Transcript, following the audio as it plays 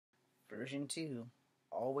Version 2,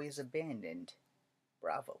 Always Abandoned.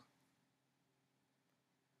 Bravo.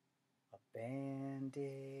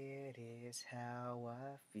 Abandoned is how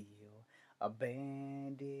I feel.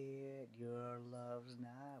 Abandoned, your love's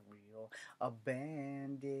not real.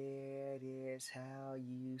 Abandoned is how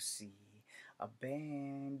you see.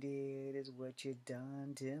 Abandoned is what you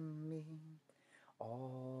done to me.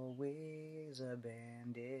 Always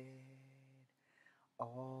abandoned.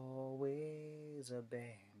 Always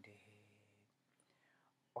abandoned.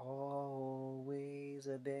 Always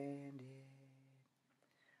abandoned.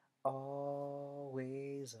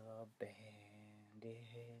 Always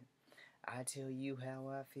abandoned. I tell you how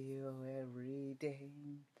I feel every day.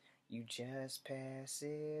 You just pass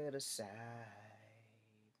it aside.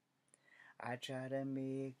 I try to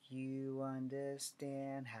make you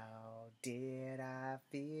understand how did I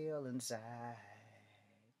feel inside.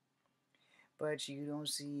 But you don't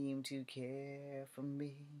seem to care for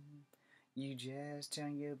me. You just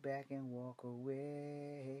turn your back and walk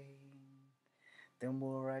away. The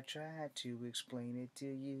more I try to explain it to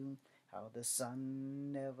you, how the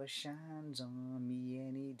sun never shines on me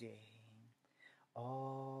any day.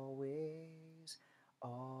 Always,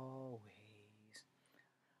 always,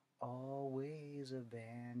 always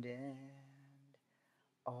abandoned.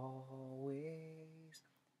 Always,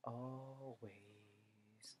 always,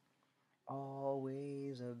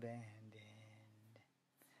 always abandoned.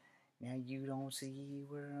 Now you don't see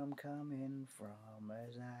where I'm coming from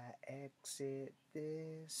as I exit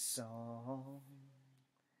this song.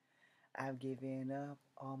 I've given up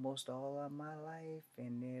almost all of my life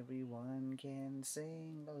and everyone can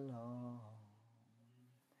sing along.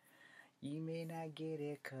 You may not get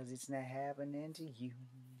it 'cause it's not happening to you.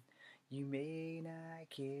 You may not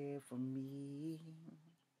care for me.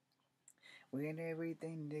 When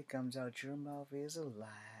everything that comes out your mouth is a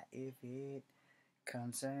lie, if it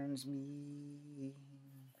concerns me.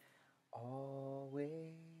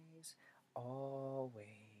 Always,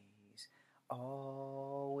 always,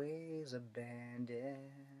 always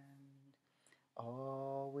abandoned.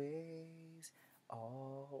 Always,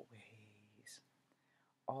 always,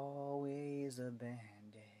 always abandoned.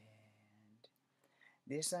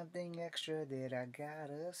 There's something extra that I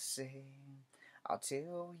gotta say. I'll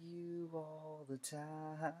tell you all the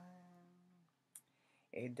time.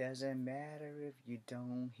 It doesn't matter if you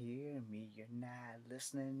don't hear me, you're not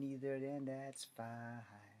listening either, then that's fine.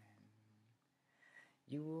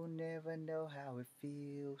 You will never know how it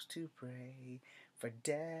feels to pray for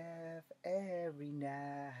death every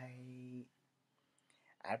night.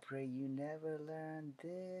 I pray you never learn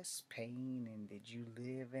this pain and that you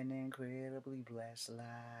live an incredibly blessed life.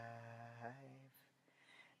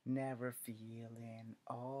 Never feeling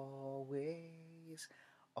always,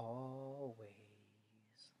 always,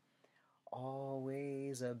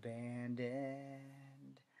 always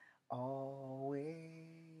abandoned.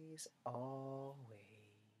 Always, always,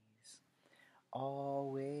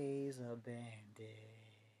 always abandoned.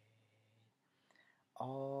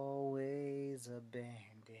 Always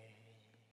abandoned.